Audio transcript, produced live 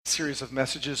series of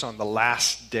messages on the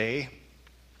last day.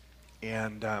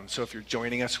 And so if you're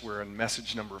joining us, we're in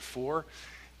message number 4.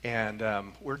 And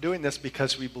we're doing this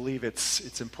because we believe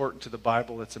it's important to the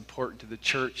Bible, it's important to the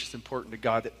church, it's important to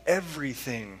God that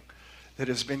everything that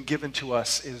has been given to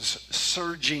us is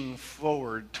surging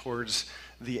forward towards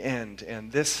the end.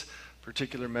 And this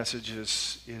particular message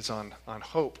is on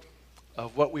hope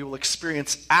of what we will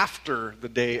experience after the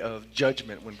day of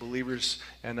judgment when believers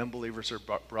and unbelievers are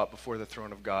brought before the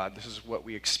throne of God. This is what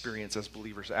we experience as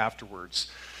believers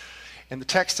afterwards. And the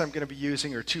texts I'm going to be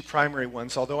using are two primary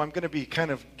ones, although I'm going to be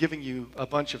kind of giving you a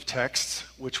bunch of texts,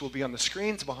 which will be on the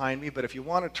screens behind me, but if you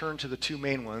want to turn to the two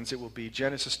main ones, it will be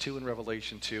Genesis 2 and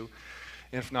Revelation 2.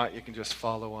 And if not, you can just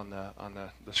follow on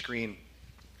the screen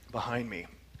behind me.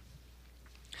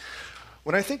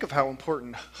 When I think of how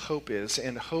important hope is,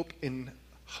 and hope in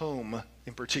home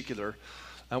in particular,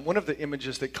 one of the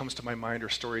images that comes to my mind, or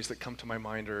stories that come to my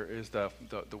mind, is the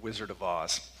Wizard of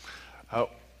Oz.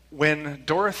 When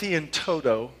Dorothy and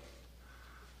Toto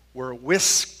were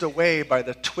whisked away by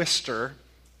the twister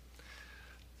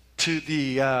to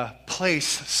the place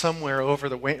somewhere over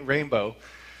the rainbow,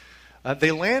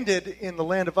 they landed in the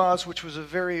land of Oz, which was a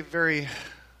very, very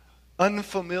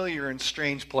unfamiliar and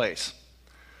strange place.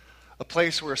 A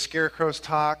place where scarecrows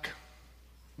talk,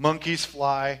 monkeys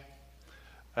fly,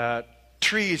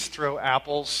 trees throw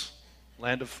apples,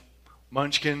 land of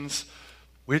munchkins,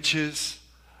 witches,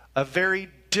 a very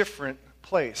different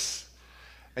place.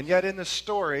 And yet in the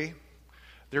story,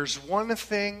 there's one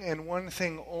thing and one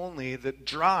thing only that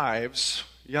drives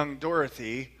young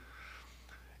Dorothy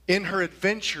in her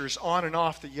adventures on and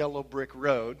off the yellow brick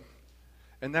road,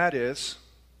 and that is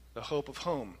the hope of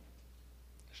home.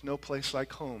 There's no place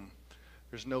like home.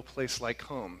 There's no place like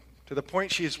home. To the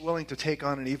point she is willing to take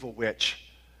on an evil witch.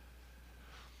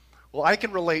 Well, I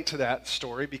can relate to that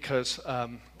story because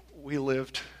we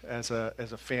lived as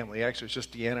a family. Actually, it was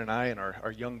just Deanna and I and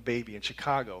our young baby in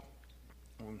Chicago.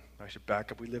 I should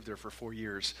back up. We lived there for 4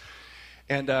 years.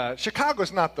 And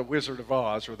Chicago's not the Wizard of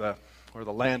Oz or the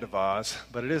land of Oz,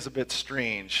 but it is a bit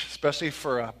strange, especially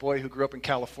for a boy who grew up in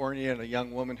California and a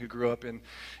young woman who grew up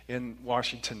in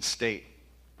Washington State.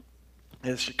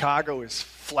 And Chicago is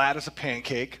flat as a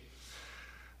pancake.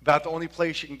 About the only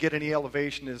place you can get any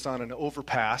elevation is on an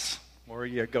overpass, or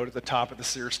you go to the top of the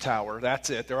Sears Tower.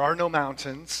 That's it. There are no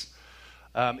mountains.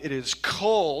 It is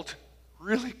cold,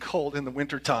 really cold in the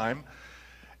wintertime,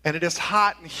 and it is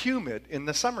hot and humid in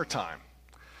the summertime.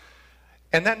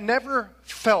 And that never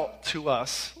felt to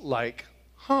us like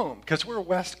home, because we're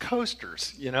West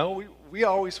Coasters, you know. We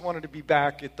always wanted to be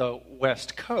back at the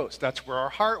West Coast. That's where our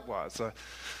heart was, a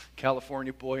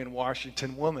California boy and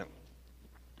Washington woman.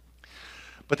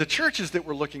 But the churches that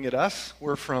were looking at us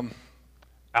were from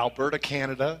Alberta,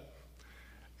 Canada,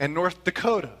 and North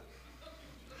Dakota.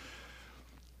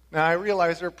 Now, I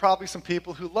realize there are probably some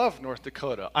people who love North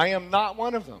Dakota. I am not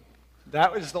one of them.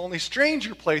 That was the only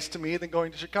stranger place to me than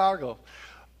going to Chicago.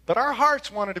 But our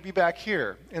hearts wanted to be back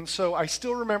here. And so I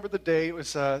still remember the day. It was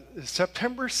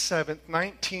September 7th,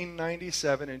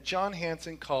 1997, and John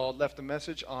Hanson called, left a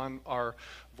message on our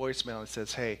voicemail and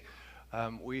says, hey,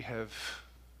 we have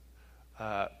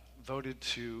voted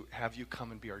to have you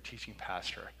come and be our teaching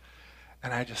pastor.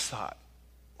 And I just thought,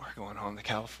 we're going home to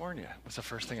California, was the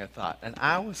first thing I thought. And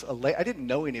I was elated. I didn't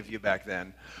know any of you back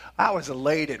then. I was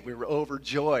elated. We were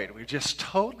overjoyed. We were just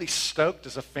totally stoked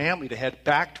as a family to head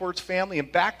back towards family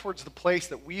and back towards the place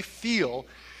that we feel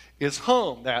is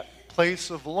home, that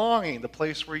place of longing, the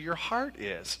place where your heart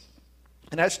is.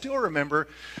 And I still remember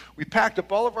we packed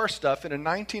up all of our stuff in a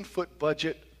 19-foot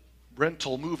budget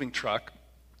rental moving truck.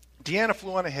 Deanna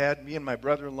flew on ahead. Me and my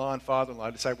brother-in-law and father-in-law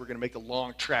decided we're going to make a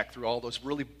long trek through all those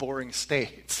really boring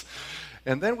states.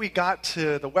 And then we got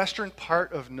to the western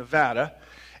part of Nevada,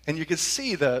 and you could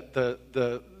see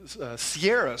the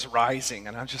Sierras rising.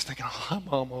 And I'm just thinking, oh, I'm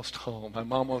almost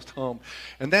home.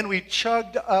 And then we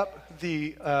chugged up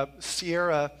the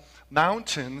Sierra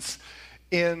Mountains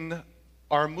in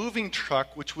our moving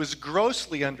truck, which was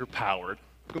grossly underpowered,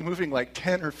 moving like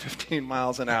 10 or 15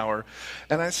 miles an hour.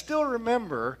 And I still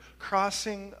remember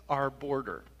crossing our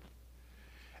border.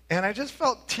 And I just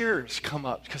felt tears come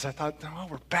up because I thought, oh,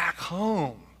 we're back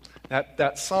home.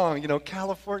 That song, you know,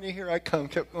 California, here I come,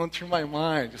 kept going through my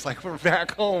mind. Just like, we're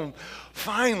back home,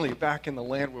 finally back in the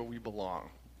land where we belong.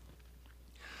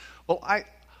 Well,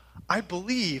 I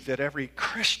believe that every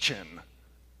Christian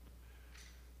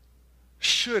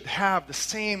should have the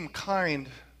same kind,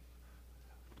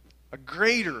 a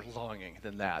greater longing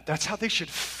than that. That's how they should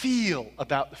feel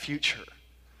about the future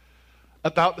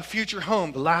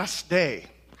home, the last day.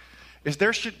 Is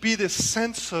there should be this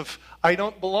sense of, I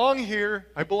don't belong here,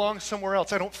 I belong somewhere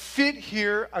else. I don't fit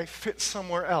here, I fit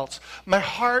somewhere else. My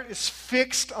heart is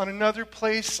fixed on another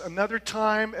place, another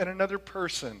time, and another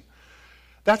person.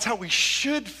 That's how we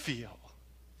should feel.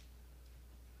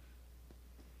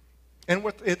 And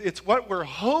it's what we're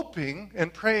hoping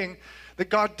and praying that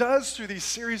God does through these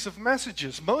series of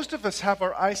messages. Most of us have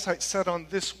our eyesight set on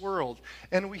this world,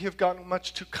 and we have gotten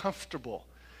much too comfortable.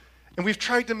 And we've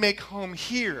tried to make home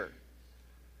here.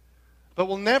 But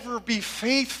we'll never be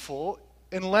faithful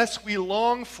unless we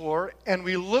long for and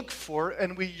we look for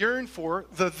and we yearn for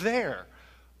the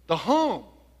home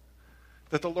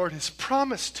that the Lord has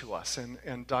promised to us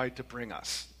and died to bring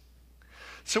us.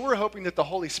 So we're hoping that the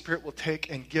Holy Spirit will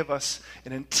take and give us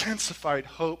an intensified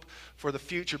hope for the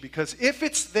future, because if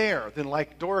it's there, then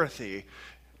like Dorothy,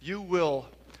 you will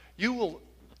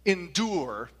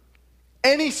endure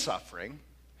any suffering,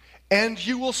 and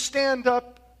you will stand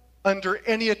up under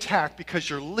any attack because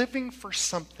you're living for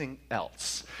something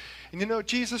else. And you know,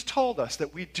 Jesus told us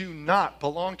that we do not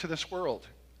belong to this world.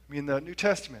 I mean, the New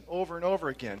Testament, over and over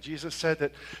again, Jesus said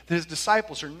that his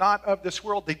disciples are not of this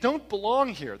world. They don't belong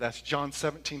here. That's John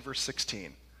 17, verse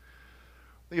 16.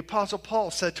 The Apostle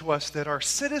Paul said to us that our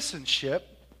citizenship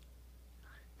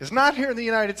is not here in the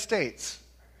United States.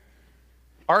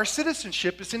 Our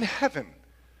citizenship is in heaven.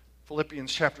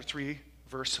 Philippians chapter 3,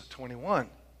 verse 21.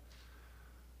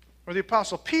 Or the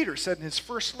Apostle Peter said in his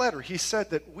first letter, he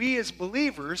said that we as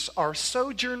believers are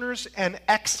sojourners and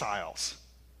exiles.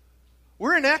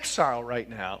 We're in exile right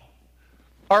now.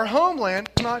 Our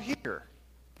homeland is not here.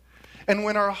 And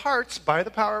when our hearts, by the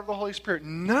power of the Holy Spirit,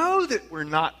 know that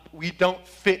we don't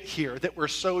fit here, that we're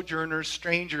sojourners,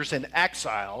 strangers, and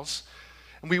exiles,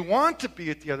 and we want to be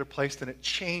at the other place, then it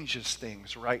changes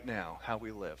things right now, how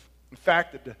we live. In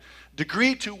fact, the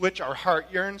degree to which our heart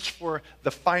yearns for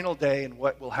the final day and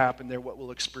what will happen there, what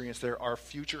we'll experience there, our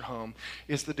future home,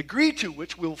 is the degree to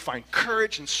which we'll find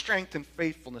courage and strength and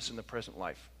faithfulness in the present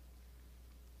life.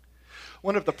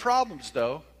 One of the problems,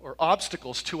 though, or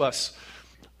obstacles to us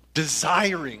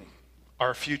desiring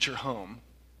our future home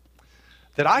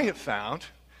that I have found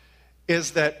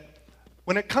is that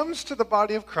when it comes to the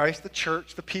body of Christ, the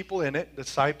church, the people in it,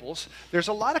 disciples, there's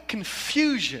a lot of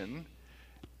confusion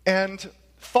and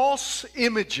false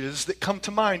images that come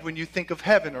to mind when you think of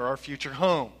heaven or our future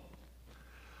home.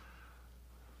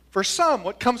 For some,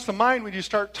 what comes to mind when you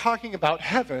start talking about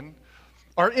heaven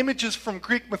are images from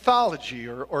Greek mythology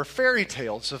or fairy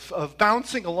tales of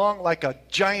bouncing along like a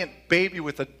giant baby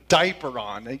with a diaper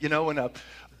on, and a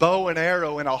bow and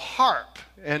arrow and a harp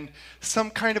and some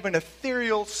kind of an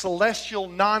ethereal, celestial,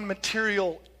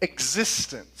 non-material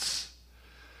existence.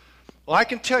 Well, I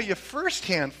can tell you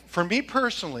firsthand, for me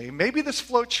personally, maybe this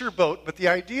floats your boat, but the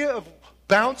idea of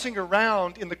bouncing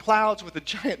around in the clouds with a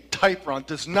giant diaper on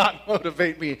does not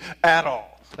motivate me at all.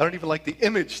 I don't even like the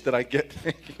image that I get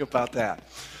thinking about that.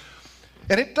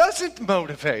 And it doesn't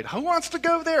motivate. Who wants to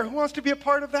go there? Who wants to be a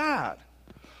part of that?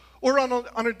 Or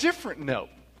on a different note,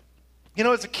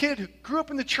 as a kid who grew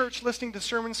up in the church listening to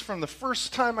sermons from the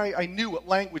first time I knew what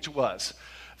language was,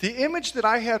 the image that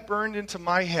I had burned into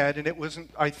my head, and it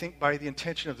wasn't, I think, by the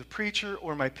intention of the preacher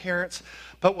or my parents,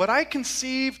 but what I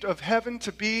conceived of heaven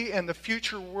to be and the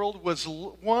future world was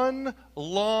one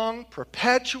long,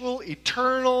 perpetual,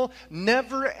 eternal,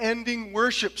 never-ending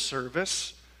worship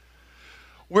service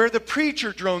where the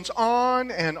preacher drones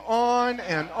on and on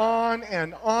and on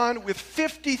and on with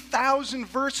 50,000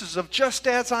 verses of just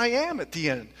as I am at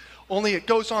the end. Only it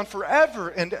goes on forever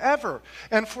and ever.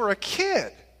 And for a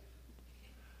kid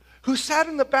who sat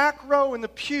in the back row in the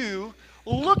pew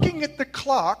looking at the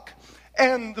clock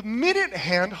and the minute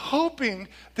hand hoping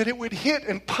that it would hit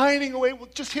and pining away, well,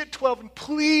 just hit 12 and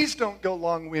please don't go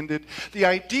long-winded. The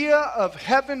idea of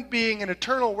heaven being an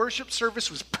eternal worship service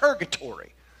was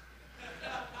purgatory.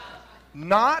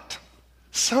 Not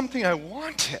something I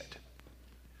wanted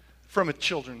from a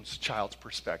child's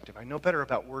perspective. I know better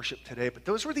about worship today, but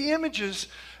those were the images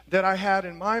that I had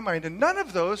in my mind, and none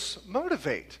of those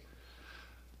motivate.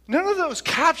 None of those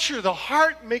capture the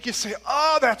heart and make you say,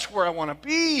 oh, that's where I want to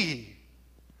be.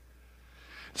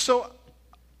 So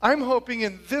I'm hoping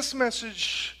in this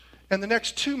message and the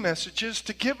next two messages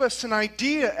to give us an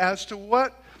idea as to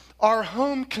what our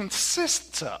home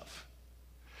consists of.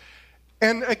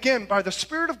 And again, by the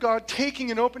Spirit of God taking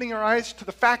and opening our eyes to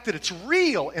the fact that it's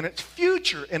real and it's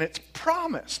future and it's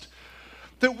promised,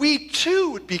 that we too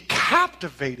would be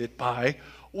captivated by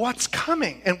what's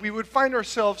coming, and we would find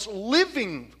ourselves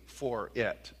living for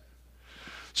it.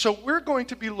 So we're going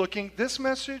to be looking this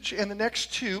message and the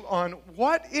next two on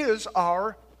what is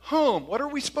our home? What are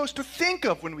we supposed to think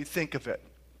of when we think of it?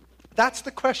 That's the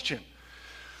question.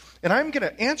 And I'm going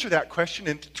to answer that question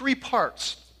in 3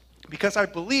 parts because I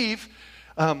believe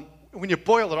when you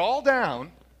boil it all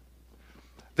down,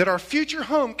 that our future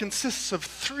home consists of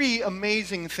 3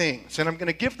 amazing things. And I'm going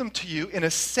to give them to you in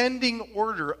ascending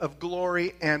order of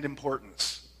glory and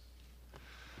importance.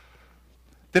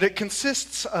 That it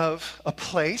consists of a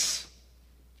place,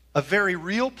 a very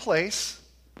real place,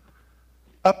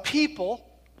 a people,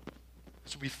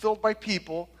 this will be filled by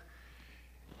people,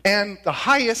 and the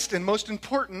highest and most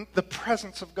important, the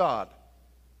presence of God.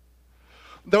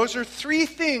 Those are 3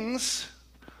 things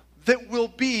that will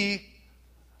be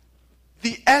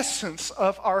the essence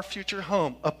of our future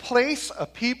home. A place, a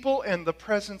people, and the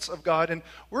presence of God. And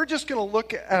we're just going to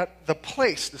look at the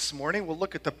place this morning. We'll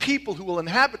look at the people who will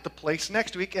inhabit the place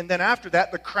next week. And then after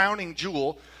that, the crowning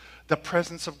jewel, the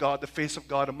presence of God, the face of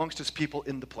God amongst his people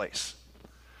in the place.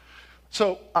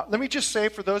 So let me just say,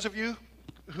 for those of you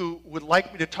who would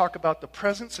like me to talk about the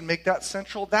presence and make that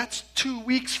central, that's 2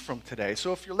 weeks from today.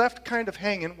 So if you're left kind of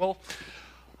hanging, well,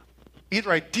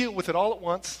 either I deal with it all at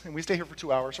once and we stay here for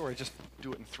 2 hours, or I just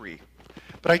do it in 3.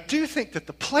 But I do think that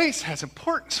the place has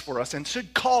importance for us and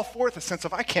should call forth a sense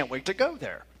of, I can't wait to go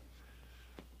there.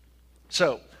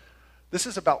 So this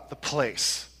is about the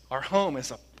place, our home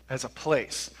as a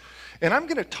place. And I'm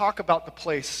going to talk about the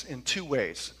place in 2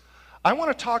 ways. I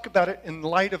want to talk about it in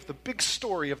light of the big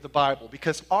story of the Bible,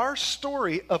 because our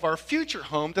story of our future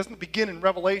home doesn't begin in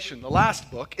Revelation, the last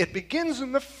book. It begins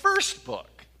in the first book.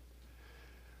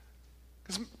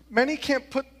 Because many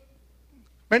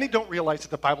don't realize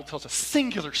that the Bible tells a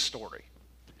singular story.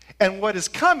 And what is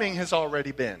coming has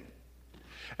already been.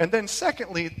 And then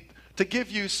secondly, to give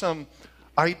you some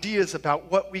ideas about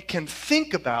what we can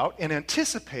think about and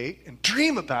anticipate and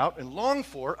dream about and long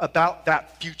for about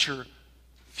that future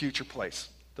place.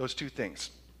 Those 2 things.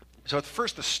 So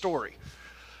first, the story.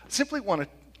 I simply want to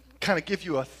kind of give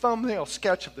you a thumbnail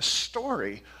sketch of the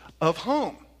story of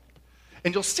home.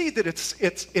 And you'll see that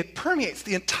it permeates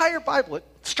the entire Bible. It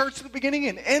starts at the beginning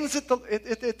and ends at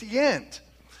the end.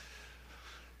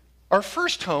 Our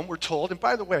first home, we're told, and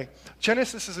by the way,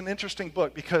 Genesis is an interesting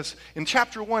book because in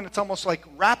chapter 1, it's almost like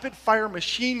rapid-fire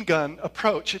machine gun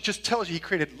approach. It just tells you he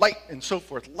created light and so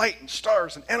forth, light and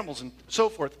stars and animals and so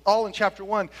forth, all in chapter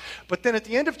 1. But then at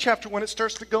the end of chapter 1, it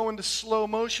starts to go into slow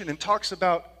motion and talks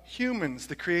about humans.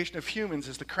 The creation of humans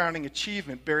is the crowning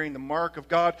achievement, bearing the mark of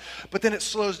God. But then it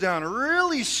slows down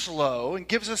really slow and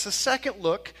gives us a second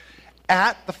look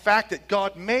at the fact that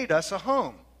God made us a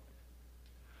home.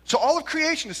 So all of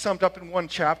creation is summed up in 1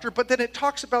 chapter, but then it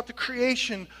talks about the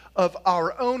creation of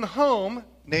our own home,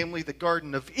 namely the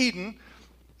Garden of Eden,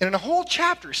 and in a whole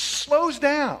chapter slows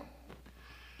down.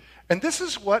 And this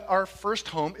is what our first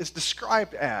home is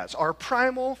described as, our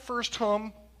primal first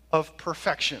home of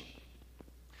perfection.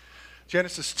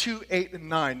 Genesis 2, 8, and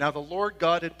 9. Now the Lord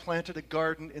God had planted a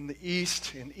garden in the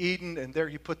east, in Eden, and there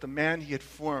he put the man he had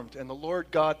formed. And the Lord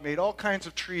God made all kinds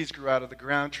of trees grow out of the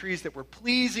ground, trees that were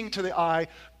pleasing to the eye,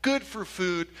 good for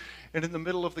food. And in the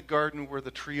middle of the garden were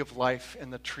the tree of life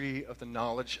and the tree of the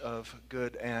knowledge of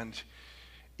good and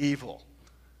evil.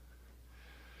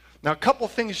 Now a couple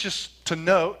things just to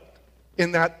note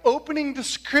in that opening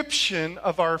description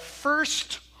of our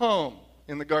first home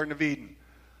in the Garden of Eden.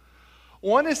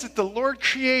 One is that the Lord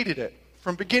created it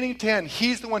from beginning to end.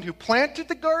 He's the one who planted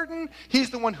the garden.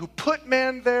 He's the one who put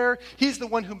man there. He's the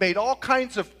one who made all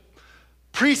kinds of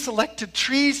pre-selected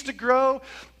trees to grow,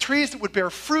 trees that would bear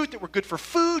fruit, that were good for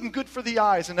food and good for the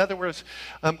eyes. In other words,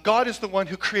 God is the one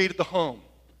who created the home.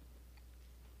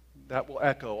 That will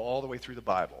echo all the way through the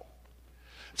Bible.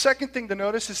 Second thing to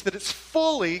notice is that it's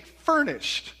fully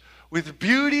furnished with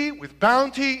beauty, with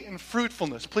bounty, and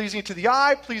fruitfulness, pleasing to the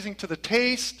eye, pleasing to the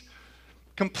taste,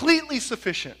 completely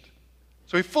sufficient.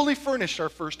 So he fully furnished our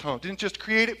first home. Didn't just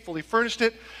create it, fully furnished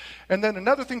it. And then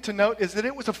another thing to note is that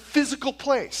it was a physical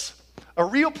place. A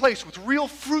real place with real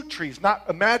fruit trees, not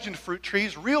imagined fruit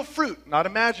trees, real fruit, not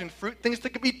imagined fruit, things that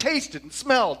could be tasted and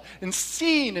smelled and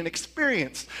seen and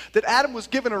experienced. That Adam was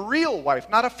given a real wife,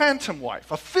 not a phantom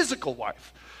wife, a physical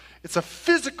wife. It's a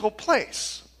physical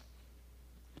place.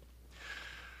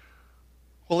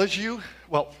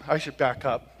 Well, I should back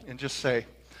up and just say,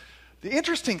 the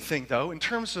interesting thing, though, in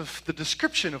terms of the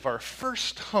description of our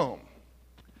first home,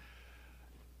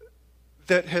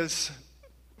 that has,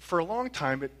 for a long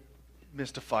time, it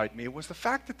mystified me, was the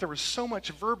fact that there was so much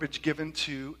verbiage given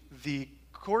to the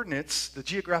coordinates, the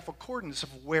geographical coordinates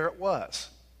of where it was.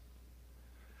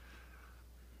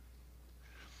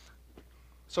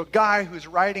 So a guy who's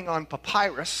writing on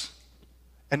papyrus,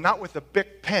 and not with a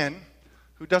Bic pen,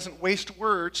 who doesn't waste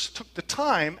words, took the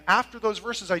time after those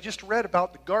verses I just read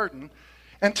about the garden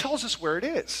and tells us where it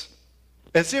is.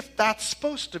 As if that's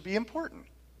supposed to be important.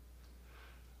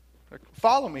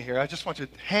 Follow me here. I just want you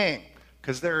to hang,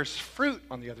 because there's fruit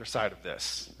on the other side of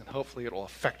this, and hopefully it'll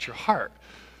affect your heart.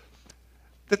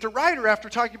 That the writer, after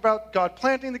talking about God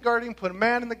planting the garden, put a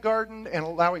man in the garden, and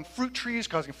allowing fruit trees,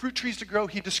 causing fruit trees to grow,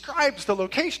 he describes the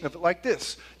location of it like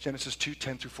this. Genesis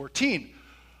 2:10-14.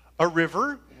 A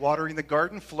river watering the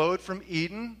garden flowed from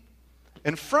Eden,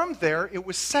 and from there it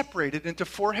was separated into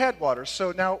 4 headwaters.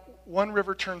 So now one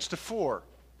river turns to 4.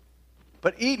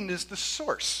 But Eden is the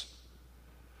source.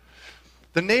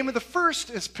 The name of the first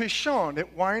is Pishon.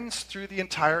 It winds through the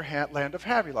entire land of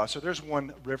Havilah. So there's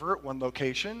one river at one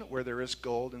location where there is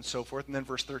gold and so forth. And then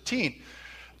verse 13.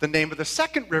 The name of the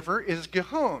second river is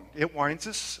Gihon. It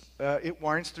winds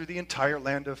through the entire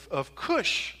land of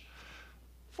Cush.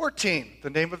 14. The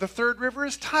name of the third river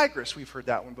is Tigris. We've heard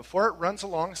that one before. It runs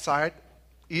alongside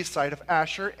east side of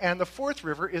Asher. And the fourth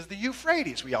river is the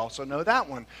Euphrates. We also know that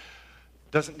one.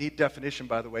 Doesn't need definition,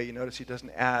 by the way. You notice he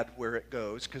doesn't add where it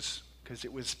goes because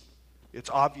it's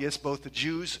obvious, both the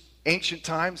Jews, ancient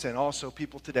times, and also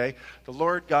people today. The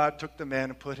Lord God took the man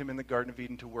and put him in the Garden of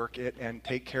Eden to work it and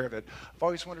take care of it. I've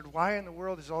always wondered, why in the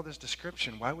world is all this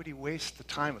description? Why would he waste the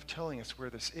time of telling us where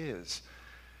this is?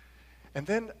 And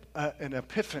then an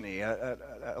epiphany, a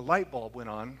light bulb went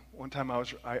on. One time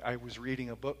I was reading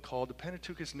a book called The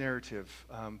Pentateuchus Narrative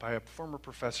by a former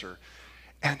professor,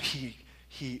 and he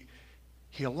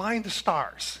aligned the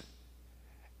stars.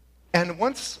 And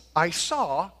once I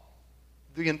saw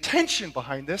the intention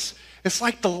behind this, it's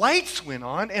like the lights went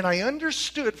on, and I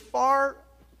understood far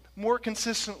more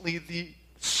consistently the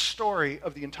story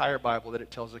of the entire Bible, that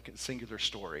it tells a singular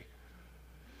story.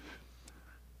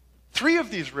 3 of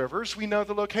these rivers we know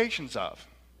the locations of.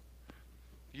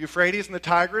 The Euphrates and the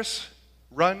Tigris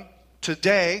run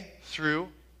today through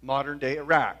modern-day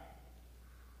Iraq.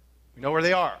 We know where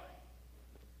they are.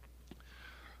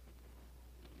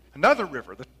 Another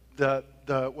river, the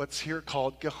what's here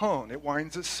called Gihon, it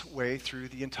winds its way through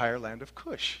the entire land of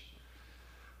Cush.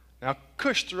 Now,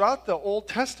 Cush throughout the Old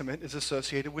Testament is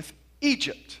associated with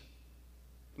Egypt.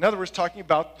 In other words, talking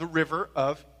about the river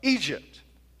of Egypt.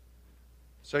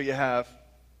 So you have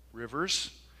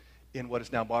rivers in what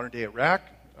is now modern-day Iraq,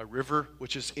 a river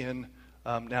which is in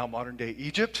now modern-day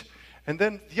Egypt, and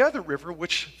then the other river,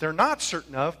 which they're not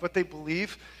certain of, but they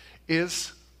believe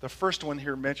is the first one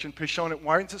here mentioned, Pishon. It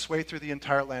winds its way through the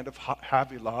entire land of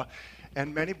Havilah,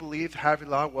 and many believe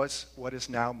Havilah was what is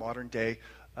now modern-day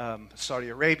Saudi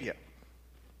Arabia.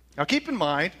 Now keep in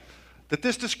mind that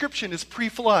this description is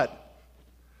pre-flood.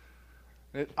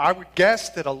 I would guess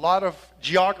that a lot of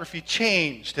geography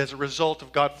changed as a result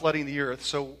of God flooding the earth,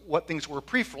 so what things were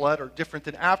pre-flood are different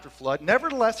than after flood.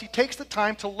 Nevertheless, he takes the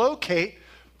time to locate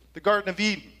the Garden of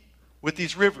Eden with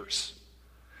these rivers.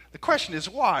 The question is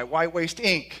why? Why waste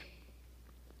ink?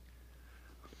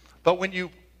 But when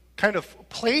you kind of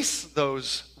place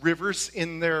those rivers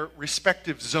in their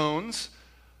respective zones,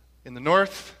 in the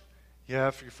north, you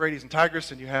have Euphrates and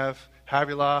Tigris, and you have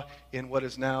Havilah in what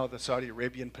is now the Saudi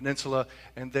Arabian peninsula,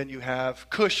 and then you have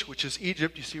Cush, which is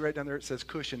Egypt. You see right down there it says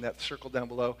Cush in that circle down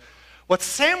below. What's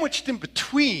sandwiched in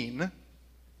between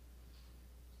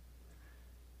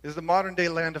is the modern-day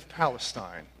land of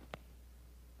Palestine,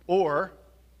 or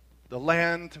the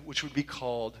land which would be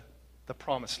called the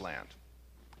Promised Land.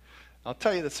 I'll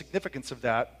tell you the significance of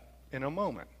that in a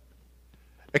moment,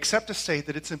 except to say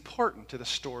that it's important to the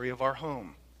story of our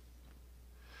home.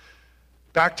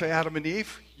 Back to Adam and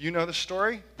Eve, you know the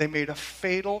story. They made a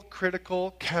fatal,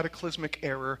 critical, cataclysmic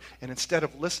error, and instead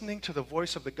of listening to the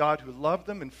voice of the God who loved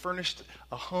them and furnished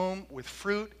a home with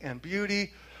fruit and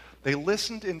beauty, they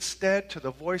listened instead to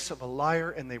the voice of a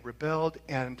liar, and they rebelled,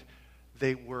 and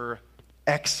they were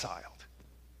exiled.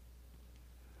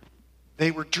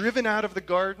 They were driven out of the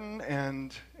garden,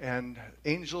 and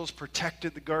angels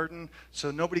protected the garden so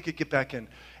nobody could get back in.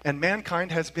 And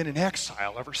mankind has been in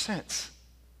exile ever since.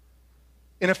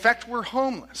 In effect, we're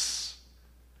homeless,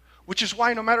 which is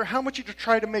why no matter how much you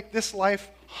try to make this life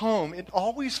home, it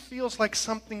always feels like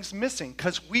something's missing,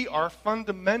 because we are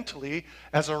fundamentally,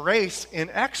 as a race, in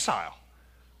exile.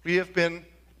 We have been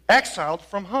exiled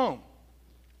from home.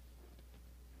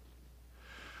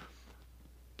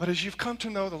 But as you've come to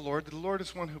know the Lord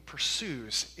is one who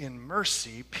pursues in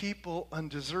mercy people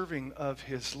undeserving of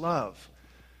his love.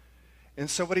 And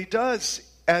so what he does,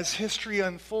 as history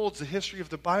unfolds, the history of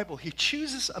the Bible, he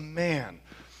chooses a man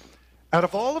out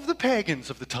of all of the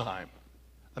pagans of the time,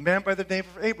 a man by the name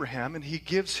of Abraham, and he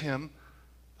gives him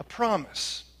a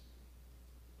promise.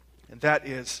 And that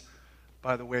is,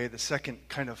 by the way, the second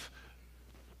kind of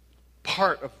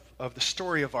part of the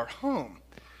story of our home.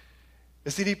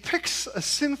 is that he picks a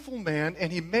sinful man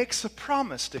and he makes a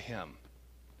promise to him.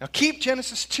 Now keep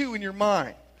Genesis 2 in your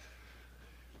mind.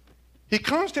 He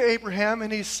comes to Abraham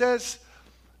and he says,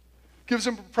 gives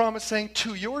him a promise saying,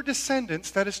 to your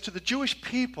descendants, that is to the Jewish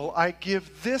people, I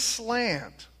give this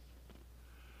land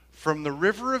from the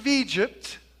river of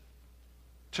Egypt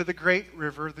to the great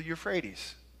river, the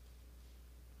Euphrates.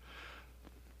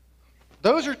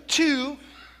 Those are two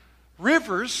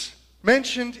rivers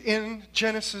mentioned in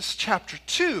Genesis chapter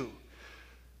 2.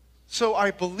 So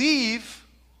I believe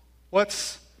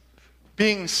what's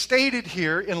being stated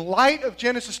here in light of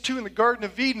Genesis 2 in the Garden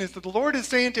of Eden is that the Lord is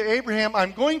saying to Abraham,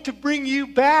 I'm going to bring you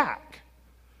back.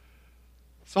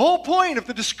 It's the whole point of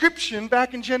the description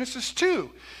back in Genesis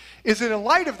 2. Is that in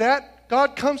light of that,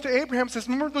 God comes to Abraham and says,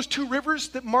 remember those two rivers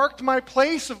that marked my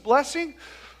place of blessing?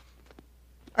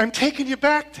 I'm taking you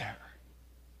back there.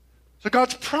 So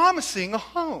God's promising a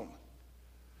home.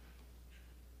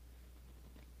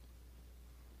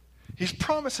 He's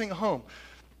promising a home.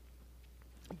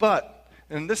 But,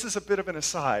 and this is a bit of an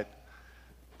aside,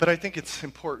 but I think it's an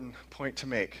important point to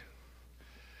make,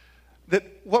 that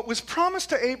what was promised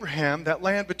to Abraham, that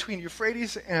land between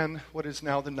Euphrates and what is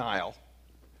now the Nile,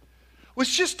 was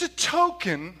just a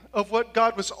token of what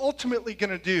God was ultimately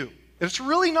going to do. It's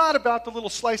really not about the little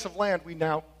slice of land we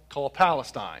now call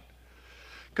Palestine.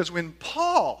 Because when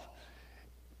Paul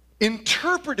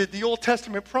interpreted the Old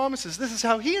Testament promises, this is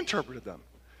how he interpreted them.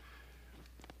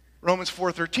 Romans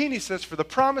 4:13, he says, for the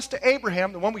promise to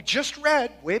Abraham, the one we just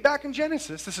read way back in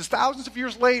Genesis, this is thousands of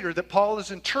years later that Paul is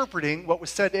interpreting what was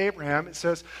said to Abraham. It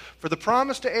says, for the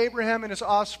promise to Abraham and his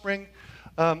offspring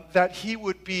that he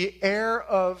would be heir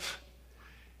of,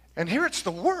 and here it's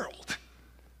the world.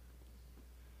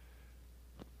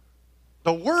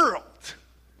 The world.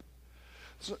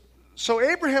 So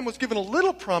Abraham was given a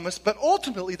little promise, but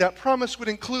ultimately that promise would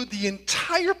include the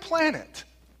entire planet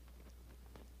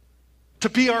to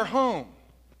be our home.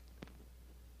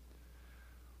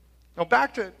 Now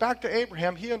back to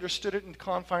Abraham, he understood it in the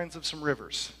confines of some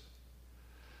rivers.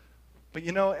 But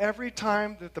you know, every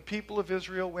time that the people of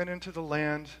Israel went into the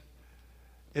land,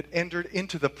 it entered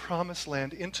into the promised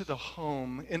land, into the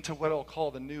home, into what I'll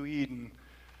call the New Eden.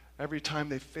 Every time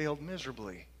they failed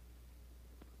miserably.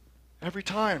 Every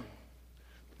time.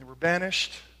 They were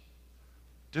banished,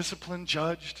 disciplined,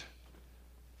 judged,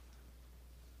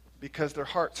 because their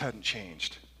hearts hadn't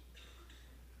changed.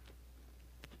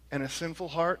 And a sinful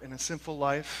heart and a sinful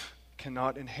life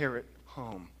cannot inherit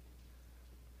home,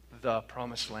 the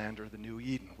promised land or the New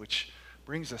Eden, which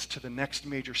brings us to the next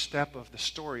major step of the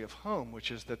story of home, which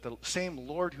is that the same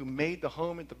Lord who made the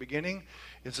home at the beginning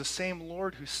is the same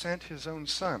Lord who sent his own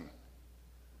Son,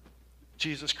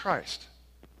 Jesus Christ,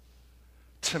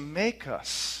 to make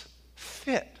us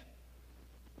fit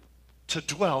to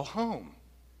dwell home,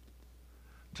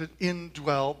 to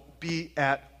indwell, be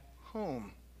at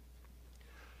home.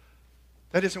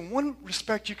 That is, in one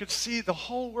respect, you could see the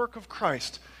whole work of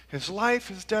Christ, his life,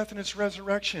 his death, and his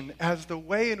resurrection, as the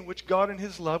way in which God in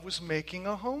his love was making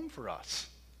a home for us.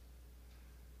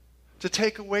 To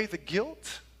take away the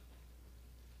guilt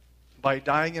by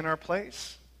dying in our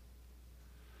place,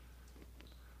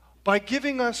 by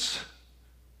giving us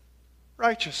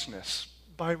righteousness,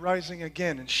 by rising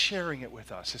again and sharing it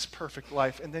with us, his perfect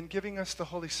life, and then giving us the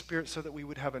Holy Spirit so that we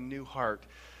would have a new heart.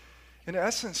 In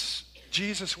essence,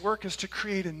 Jesus' work is to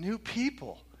create a new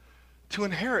people to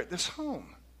inherit this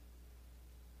home.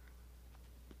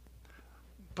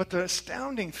 But the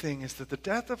astounding thing is that the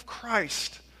death of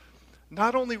Christ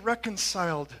not only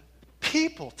reconciled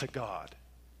people to God,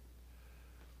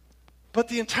 but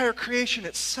the entire creation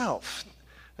itself.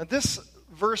 Now this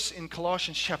verse in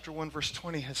Colossians chapter 1, verse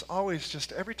 20 has always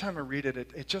just, every time I read it,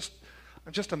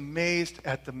 I'm just amazed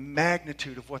at the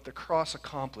magnitude of what the cross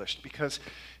accomplished. Because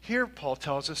here Paul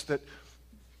tells us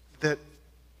that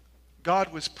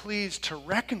God was pleased to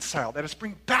reconcile, that is,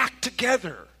 bring back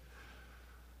together,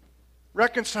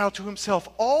 reconcile to himself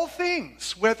all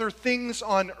things, whether things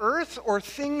on earth or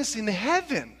things in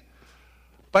heaven,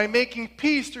 by making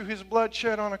peace through his blood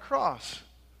shed on a cross.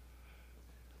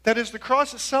 That is, the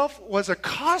cross itself was a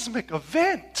cosmic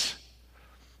event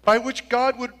by which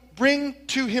God would bring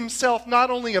to himself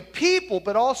not only a people,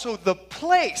 but also the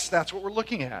place. That's what we're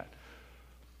looking at.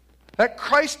 That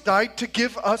Christ died to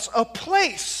give us a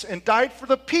place and died for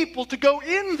the people to go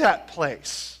in that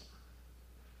place.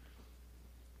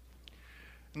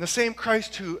 And the same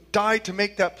Christ who died to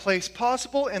make that place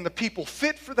possible and the people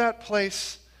fit for that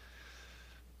place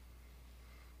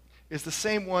is the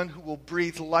same one who will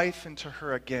breathe life into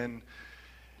her again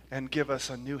and give us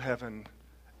a new heaven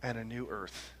and a new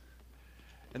earth.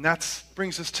 And that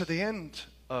brings us to the end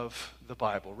of the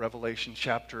Bible, Revelation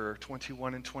chapter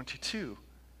 21 and 22,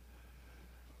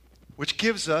 which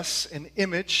gives us an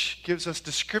image, gives us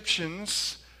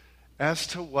descriptions as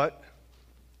to what,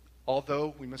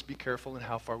 although we must be careful in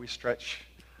how far we stretch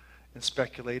and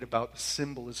speculate about the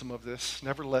symbolism of this,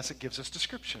 nevertheless it gives us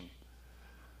description.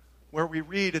 Where we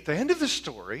read at the end of the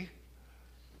story,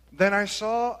 then I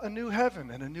saw a new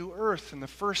heaven and a new earth, and the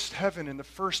first heaven and the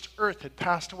first earth had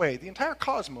passed away. The entire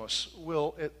cosmos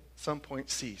will at some point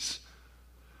cease.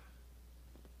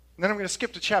 And then I'm going to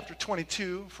skip to chapter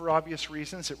 22 for obvious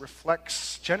reasons. It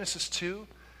reflects Genesis 2,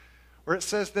 where it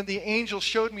says, Then the angel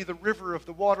showed me the river of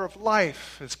the water of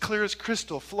life, as clear as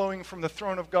crystal, flowing from the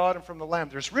throne of God and from the Lamb.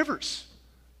 There's rivers,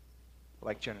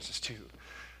 like Genesis 2.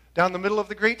 Down the middle of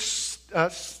the great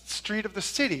street of the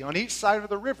city, on each side of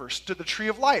the river, stood the tree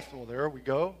of life. Well, there we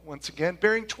go, once again,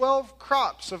 bearing 12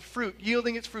 crops of fruit,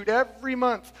 yielding its fruit every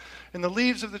month. And the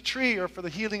leaves of the tree are for the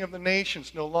healing of the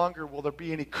nations. No longer will there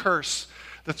be any curse.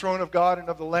 The throne of God and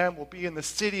of the Lamb will be in the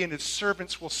city, and his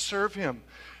servants will serve him.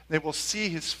 They will see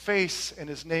his face, and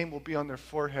his name will be on their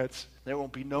foreheads. There will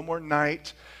be no more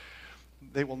night.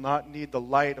 They will not need the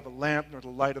light of a lamp nor the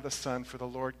light of the sun, for the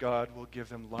Lord God will give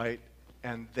them light,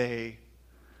 and they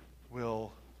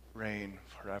will reign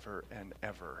forever and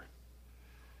ever.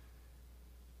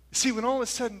 See, when all is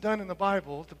said and done in the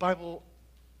Bible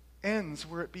ends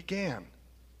where it began.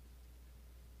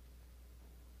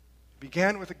 It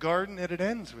began with a garden, and it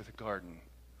ends with a garden.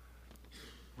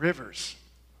 Rivers,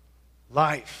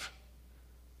 life,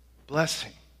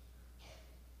 blessing,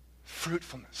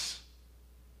 fruitfulness,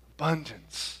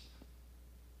 abundance,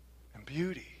 and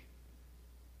beauty.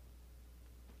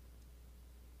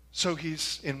 So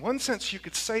in one sense, you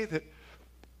could say that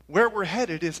where we're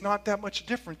headed is not that much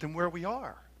different than where we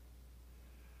are.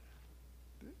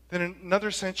 Then in another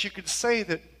sense, you could say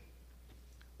that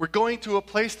we're going to a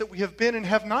place that we have been and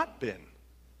have not been.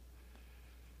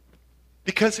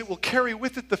 Because it will carry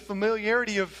with it the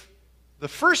familiarity of the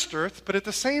first earth, but at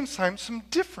the same time, some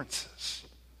differences.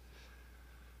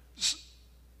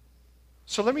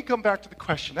 So let me come back to the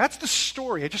question. That's the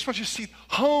story. I just want you to see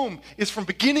home is from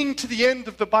beginning to the end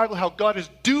of the Bible, how God is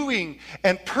doing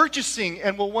and purchasing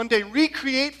and will one day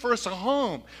recreate for us a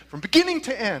home from beginning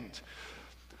to end.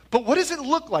 But what does it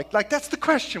look like? Like, that's the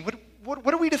question.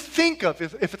 What are we to think of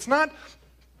if it's not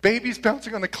babies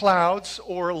bouncing on the clouds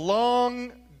or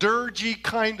long, dirgy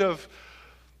kind of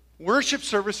worship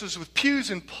services with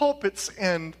pews and pulpits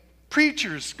and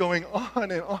preachers going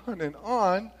on and on and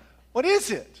on? What is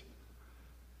it?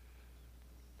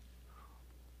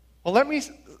 Well, let me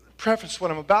preface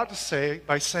what I'm about to say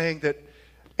by saying that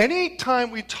any time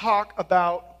we talk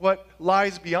about what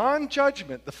lies beyond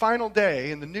judgment, the final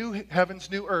day, and the new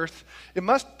heavens, new earth, it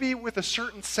must be with a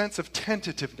certain sense of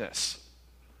tentativeness.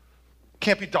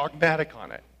 Can't be dogmatic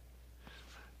on it.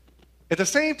 At the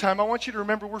same time, I want you to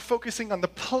remember we're focusing on the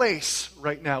place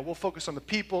right now. We'll focus on the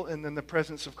people and then the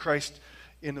presence of Christ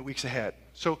in the weeks ahead.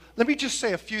 So let me just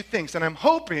say a few things, and I'm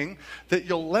hoping that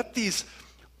you'll let these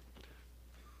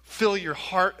fill your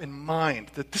heart and mind,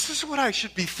 that this is what I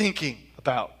should be thinking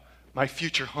about my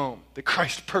future home that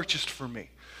Christ purchased for me.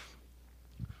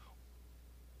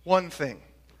 One thing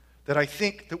that I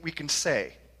think that we can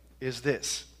say is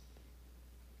this: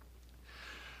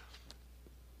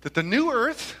 that the new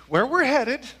earth, where we're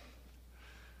headed,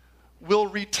 will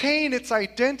retain its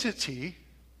identity,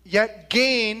 yet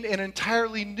gain an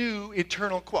entirely new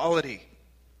eternal quality.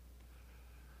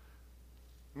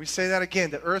 Let me say that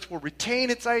again. The earth will retain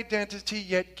its identity,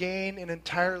 yet gain an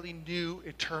entirely new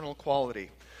eternal quality.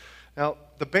 Now,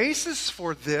 the basis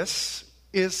for this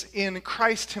is in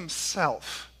Christ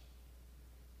himself.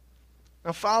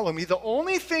 Now, follow me. The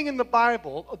only thing in the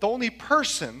Bible, the only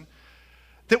person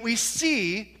that we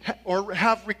see or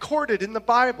have recorded in the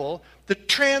Bible, the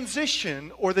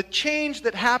transition or the change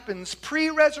that happens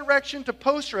pre-resurrection to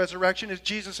post-resurrection, is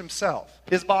Jesus himself,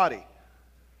 his body.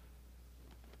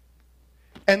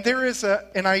 And there is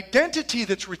an identity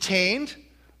that's retained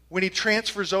when he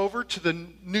transfers over to the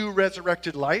new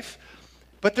resurrected life,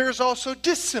 but there's also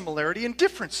dissimilarity and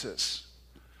differences.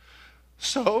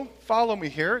 So, follow me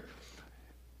here.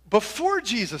 Before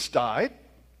Jesus died,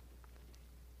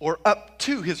 or up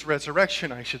to his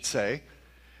resurrection, I should say,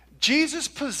 Jesus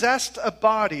possessed a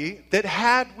body that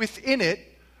had within it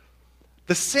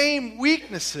the same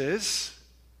weaknesses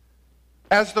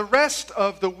as the rest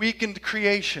of the weakened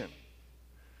creation.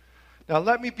 Now,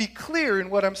 let me be clear in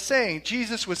what I'm saying.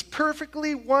 Jesus was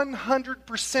perfectly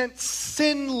 100%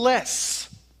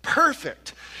 sinless,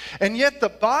 perfect. And yet the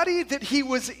body that he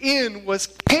was in was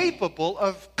capable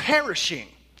of perishing.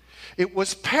 It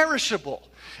was perishable.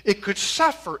 It could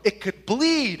suffer, it could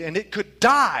bleed, and it could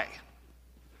die.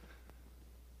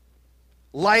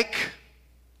 Like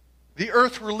the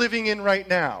earth we're living in right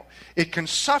now. It can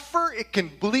suffer, it can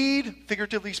bleed,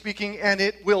 figuratively speaking, and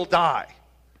it will die.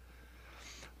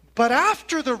 But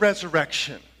after the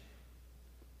resurrection,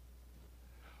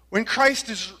 when Christ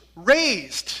is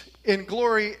raised in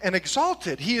glory and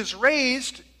exalted, he is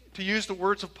raised, to use the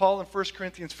words of Paul in 1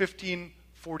 Corinthians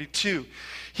 15:42,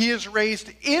 he is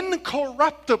raised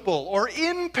incorruptible or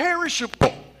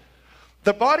imperishable.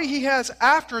 The body he has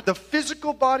after, the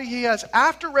physical body he has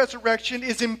after resurrection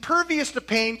is impervious to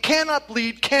pain, cannot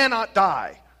bleed, cannot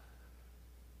die.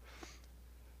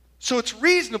 So it's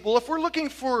reasonable, if we're looking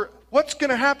for what's going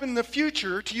to happen in the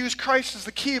future, to use Christ as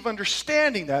the key of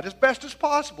understanding that as best as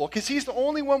possible, because he's the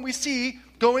only one we see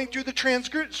going through the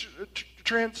transformation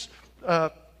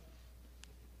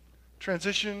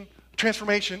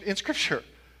in Scripture.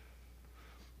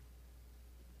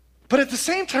 But at the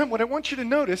same time, what I want you to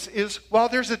notice is, while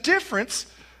there's a difference,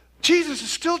 Jesus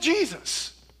is still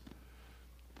Jesus.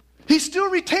 He still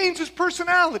retains his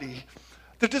personality.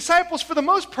 The disciples, for the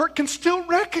most part, can still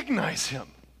recognize him.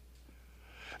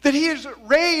 That he has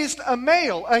raised a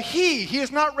male, a he. He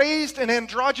has not raised an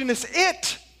androgynous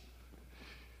it.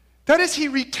 That is, he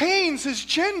retains his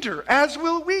gender, as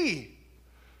will we.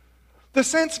 The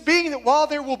sense being that while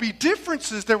there will be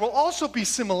differences, there will also be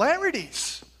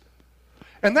similarities.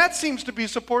 And that seems to be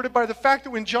supported by the fact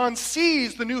that when John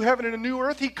sees the new heaven and a new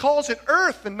earth, he calls it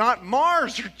earth and not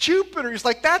Mars or Jupiter. He's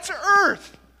like, that's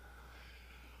earth.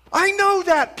 I know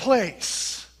that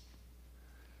place.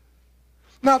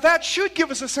 Now that should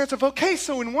give us a sense of, okay,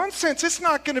 so in one sense, it's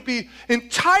not going to be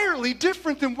entirely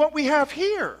different than what we have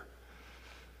here.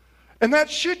 And that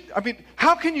should,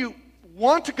 how can you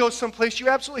want to go someplace you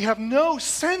absolutely have no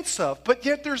sense of, but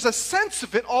yet there's a sense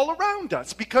of it all around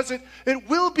us, because it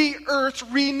will be earth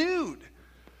renewed.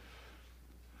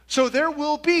 So there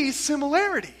will be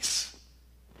similarities,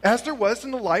 as there was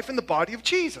in the life and the body of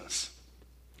Jesus.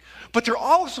 But there will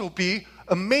also be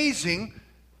amazing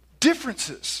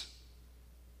differences.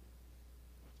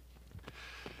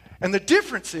 And the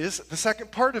difference is, the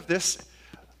second part of this,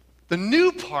 the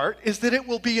new part, is that it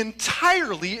will be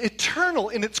entirely eternal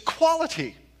in its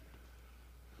quality.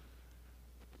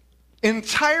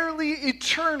 Entirely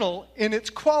eternal in its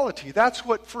quality. That's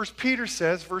what 1 Peter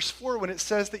says, verse 4, when it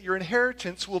says that your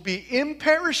inheritance will be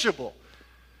imperishable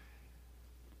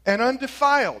and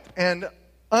undefiled and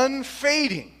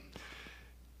unfading.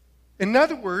 In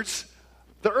other words,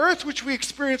 the earth which we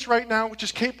experience right now, which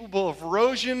is capable of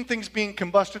erosion, things being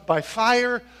combusted by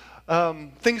fire,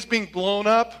 things being blown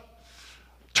up,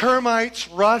 termites,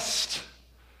 rust,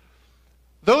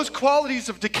 those qualities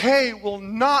of decay will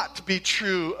not be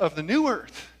true of the new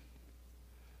earth.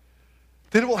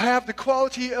 That it will have the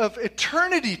quality of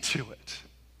eternity to it.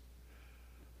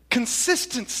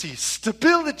 Consistency,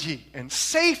 stability, and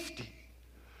safety.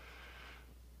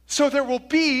 So there will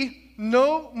be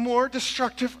no more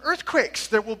destructive earthquakes.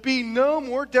 There will be no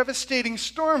more devastating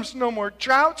storms, no more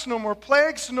droughts, no more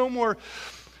plagues, no more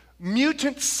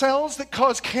mutant cells that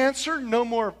cause cancer, no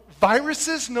more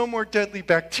viruses, no more deadly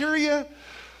bacteria.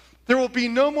 There will be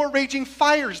no more raging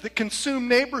fires that consume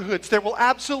neighborhoods. There will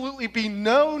absolutely be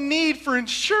no need for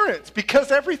insurance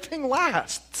because everything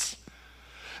lasts.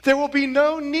 There will be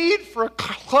no need for a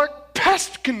Clark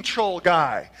pest control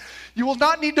guy. You will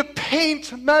not need to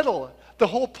paint metal. The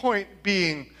whole point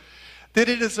being that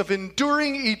it is of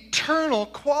enduring eternal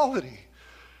quality,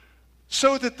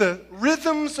 so that the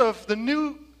rhythms of the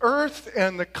new earth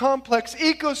and the complex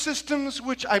ecosystems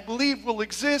which I believe will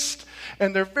exist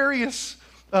and their various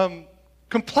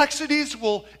complexities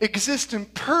will exist in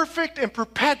perfect and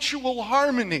perpetual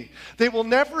harmony. They will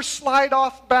never slide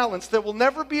off balance. There will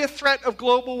never be a threat of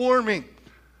global warming,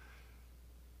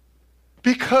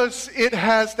 because it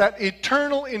has that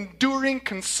eternal, enduring,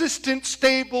 consistent,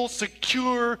 stable,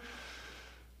 secure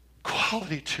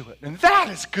quality to it. And that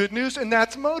is good news, and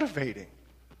that's motivating.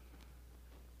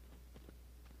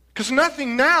 Because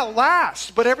nothing now lasts,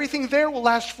 but everything there will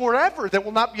last forever. There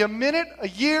will not be a minute, a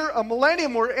year, a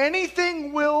millennium where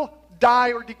anything will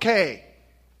die or decay.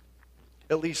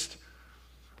 At least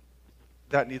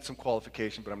that needs some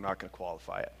qualification, but I'm not going to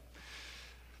qualify it.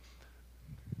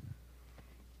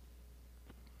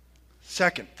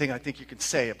 Second thing I think you can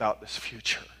say about this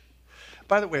future.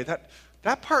 By the way,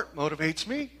 that part motivates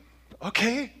me.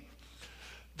 Okay.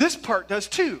 This part does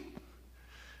too.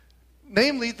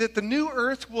 Namely, that the new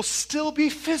earth will still be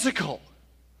physical.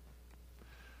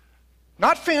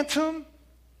 Not phantom,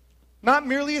 not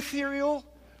merely ethereal,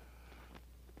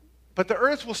 but the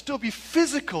earth will still be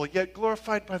physical, yet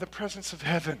glorified by the presence of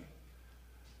heaven.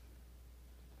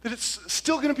 that it's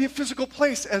still going to be a physical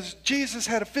place. As Jesus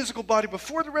had a physical body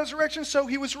before the resurrection, so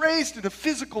he was raised in a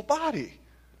physical body.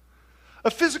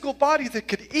 A physical body that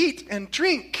could eat and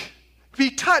drink,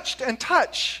 be touched and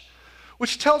touch,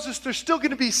 which tells us there's still going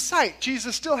to be sight.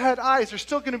 Jesus still had eyes. There's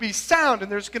still going to be sound,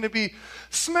 and there's going to be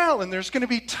smell, and there's going to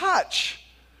be touch.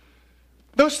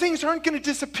 Those things aren't going to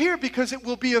disappear because it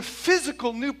will be a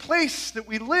physical new place that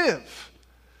we live.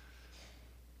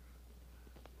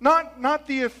 Not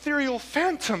the ethereal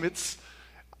phantom. It's,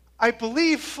 I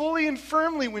believe fully and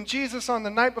firmly when Jesus on the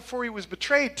night before he was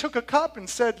betrayed took a cup and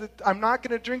said that I'm not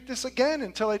going to drink this again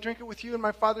until I drink it with you in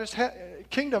my Father's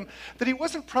kingdom, that he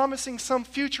wasn't promising some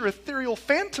future ethereal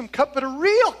phantom cup, but a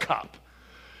real cup.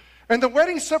 And the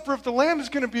wedding supper of the Lamb is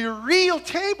going to be a real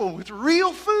table with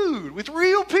real food, with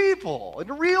real people,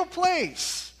 in a real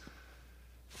place.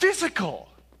 Physical.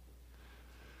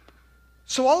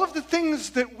 So all of the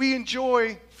things that we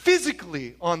enjoy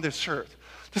physically on this earth,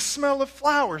 the smell of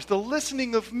flowers, the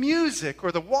listening of music,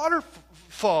 or the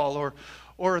waterfall,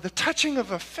 or the touching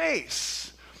of a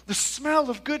face, the smell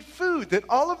of good food, that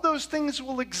all of those things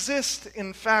will exist.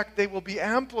 In fact, they will be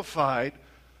amplified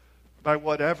by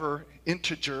whatever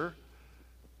integer,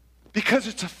 because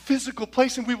it's a physical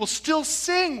place, and we will still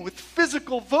sing with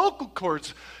physical vocal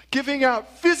cords, giving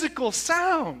out physical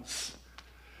sounds,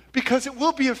 because it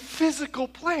will be a physical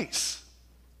place.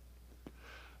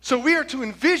 So we are to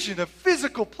envision a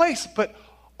physical place, but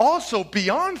also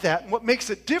beyond that, and what makes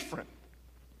it different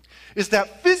is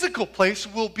that physical place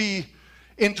will be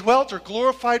indwelt or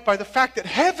glorified by the fact that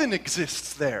heaven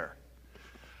exists there.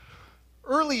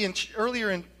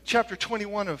 Earlier in chapter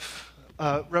 21 of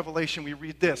Revelation, we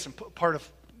read this, and part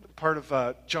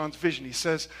of John's vision. He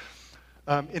says,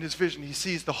 in his vision, he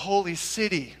sees the holy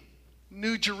city,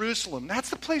 New Jerusalem. That's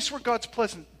the place where God's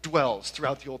presence dwells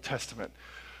throughout the Old Testament.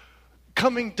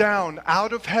 Coming down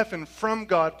out of heaven from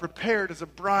God, prepared as a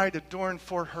bride adorned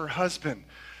for her husband.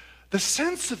 The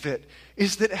sense of it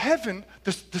is that heaven,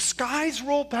 the skies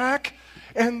roll back,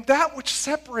 and that which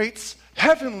separates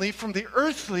heavenly from the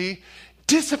earthly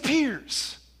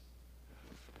disappears.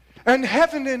 And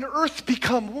heaven and earth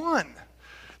become one.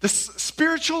 The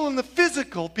spiritual and the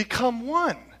physical become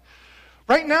one.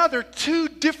 Right now, there are two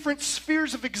different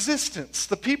spheres of existence.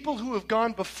 The people who have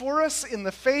gone before us in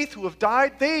the faith, who have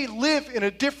died, they live in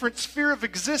a different sphere of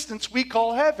existence we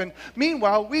call heaven.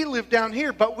 Meanwhile, we live down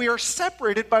here, but we are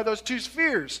separated by those two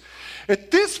spheres.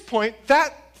 At this point,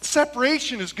 that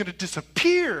separation is going to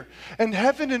disappear, and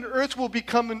heaven and earth will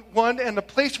become one, and the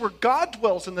place where God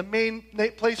dwells and the main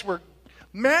place where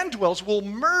man dwells will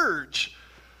merge.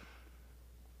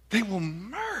 They will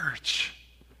merge.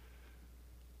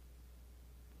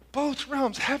 Both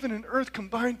realms, heaven and earth,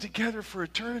 combined together for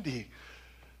eternity.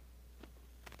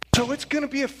 So it's going to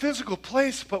be a physical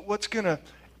place, but what's going to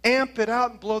amp it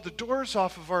out and blow the doors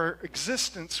off of our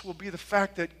existence will be the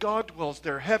fact that God dwells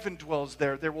there, heaven dwells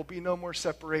there. There will be no more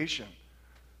separation.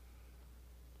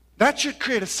 That should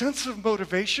create a sense of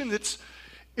motivation. It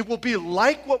will be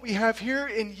like what we have here,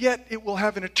 and yet it will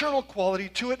have an eternal quality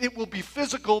to it. It will be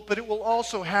physical, but it will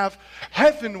also have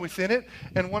heaven within it.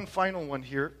 And one final one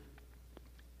here.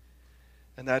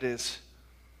 And that is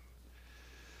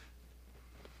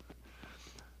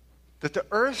that the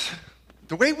earth,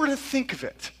 the way we're to think of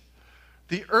it,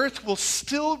 the earth will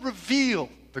still reveal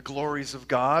the glories of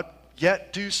God,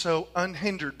 yet do so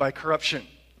unhindered by corruption.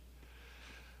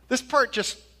 This part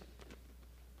just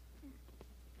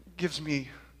gives me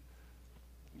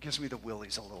the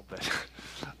willies a little bit.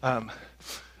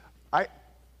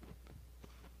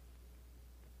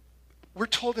 We're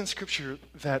told in Scripture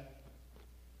that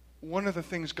one of the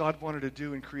things God wanted to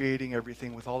do in creating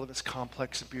everything with all of its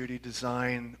complex beauty,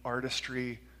 design,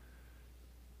 artistry,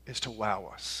 is to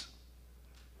wow us.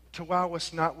 To wow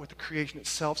us not with the creation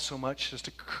itself so much as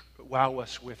to wow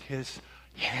us with his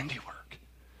handiwork.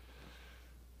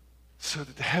 So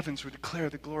that the heavens would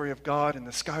declare the glory of God and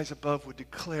the skies above would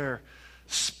declare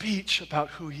speech about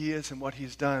who he is and what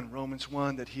he's done. Romans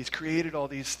 1, that he's created all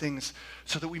these things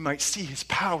so that we might see his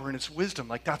power and his wisdom.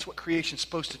 Like that's what creation's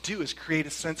supposed to do, is create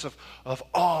a sense of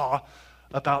awe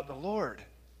about the Lord.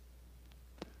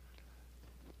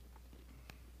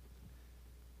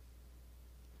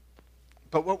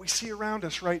 But what we see around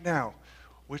us right now,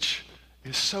 which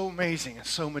is so amazing and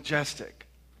so majestic,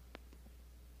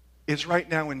 is right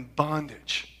now in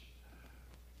bondage.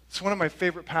 It's one of my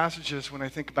favorite passages when I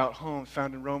think about home,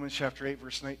 found in Romans chapter 8,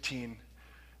 verse 19.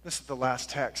 This is the last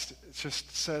text. It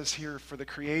just says here, for the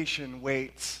creation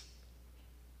waits.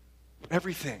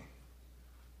 Everything,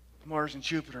 Mars and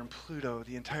Jupiter and Pluto,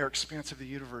 the entire expanse of the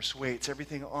universe waits.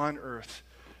 Everything on earth,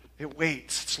 it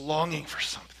waits. It's longing for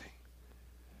something.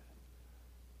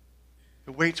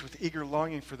 It waits with eager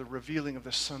longing for the revealing of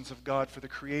the sons of God, for the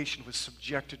creation was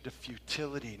subjected to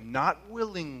futility, not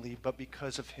willingly, but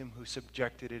because of him who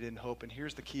subjected it in hope. And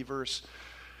here's the key verse,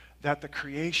 that the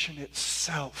creation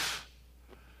itself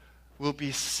will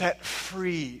be set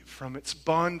free from its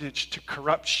bondage to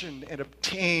corruption and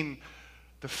obtain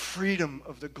the freedom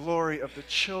of the glory of the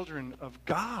children of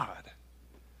God.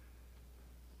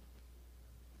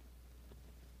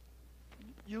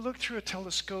 You look through a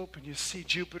telescope and you see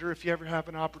Jupiter, if you ever have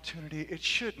an opportunity, it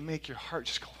should make your heart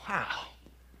just go, wow.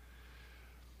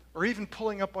 Or even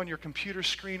pulling up on your computer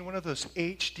screen one of those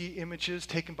HD images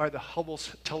taken by the Hubble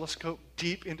telescope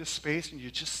deep into space, and you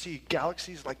just see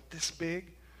galaxies like this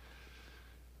big.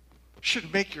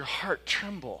 Should make your heart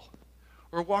tremble.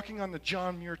 Or walking on the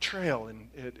John Muir Trail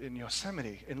in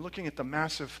Yosemite and looking at the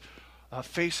massive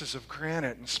faces of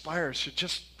granite and spires should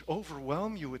just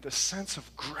overwhelm you with a sense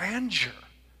of grandeur.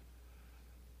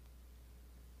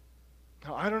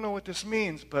 Now, I don't know what this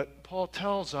means, but Paul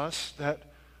tells us that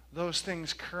those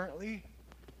things currently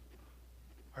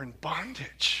are in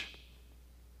bondage.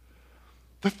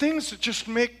 The things that just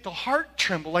make the heart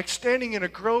tremble, like standing in a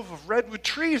grove of redwood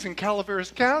trees in Calaveras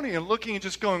County and looking and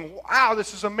just going, wow,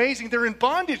 this is amazing. They're in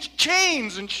bondage,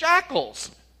 chains and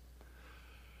shackles.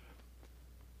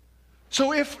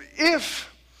 So if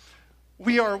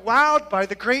we are wowed by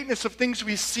the greatness of things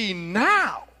we see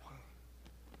now,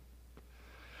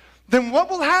 then what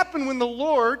will happen when the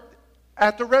Lord,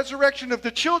 at the resurrection of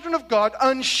the children of God,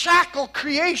 unshackle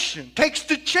creation, takes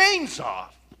the chains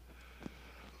off?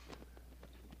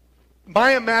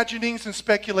 My imaginings and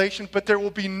speculation, but there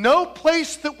will be no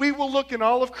place that we will look in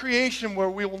all of creation where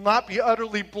we will not be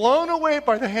utterly blown away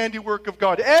by the handiwork of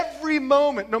God. Every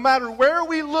moment, no matter where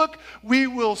we look, we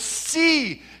will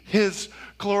see his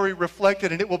glory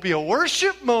reflected, and it will be a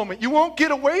worship moment. You won't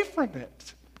get away from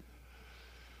it.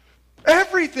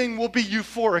 Everything will be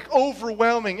euphoric,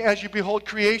 overwhelming as you behold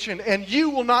creation, and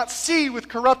you will not see with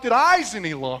corrupted eyes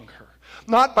any longer.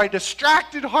 Not by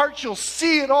distracted hearts, you'll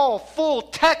see it all full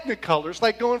technicolors,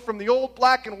 like going from the old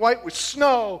black and white with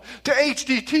snow to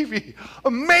HD TV.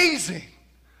 Amazing.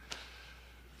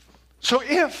 So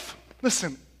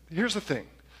listen, here's the thing.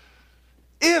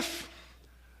 If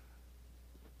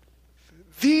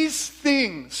these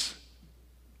things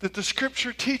that the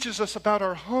Scripture teaches us about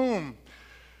our home,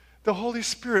 the Holy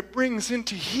Spirit brings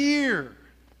into here.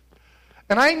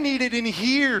 And I need it in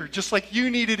here, just like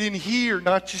you need it in here,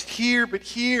 not just here, but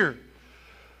here.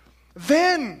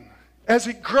 Then, as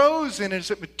it grows and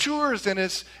as it matures and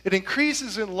as it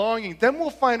increases in longing, then we'll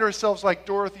find ourselves like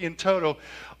Dorothy and Toto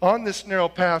on this narrow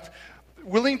path,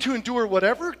 willing to endure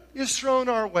whatever is thrown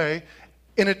our way,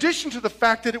 in addition to the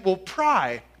fact that it will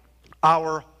pry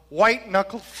our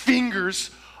white-knuckled fingers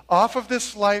off of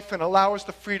this life and allow us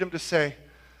the freedom to say,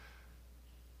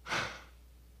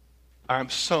 I'm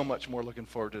so much more looking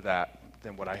forward to that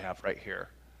than what I have right here.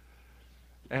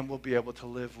 And we'll be able to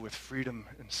live with freedom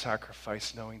and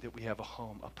sacrifice, knowing that we have a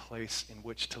home, a place in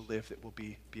which to live that will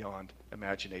be beyond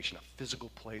imagination, a physical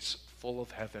place full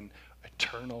of heaven,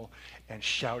 eternal, and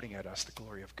shouting at us the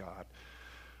glory of God.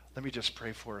 Let me just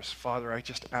pray for us. Father, I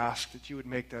just ask that you would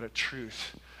make that a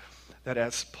truth, that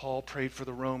as Paul prayed for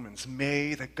the Romans,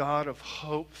 may the God of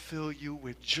hope fill you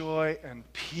with joy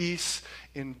and peace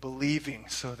in believing,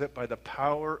 so that by the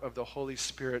power of the Holy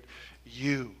Spirit,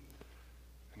 you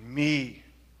and me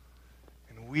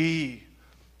and we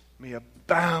may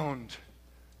abound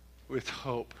with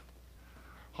hope.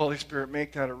 Holy Spirit,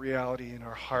 make that a reality in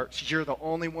our hearts. You're the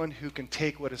only one who can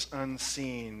take what is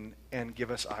unseen and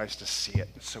give us eyes to see it.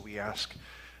 So we ask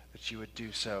that you would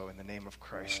do so in the name of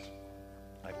Christ.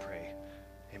 I pray.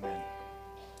 Amen.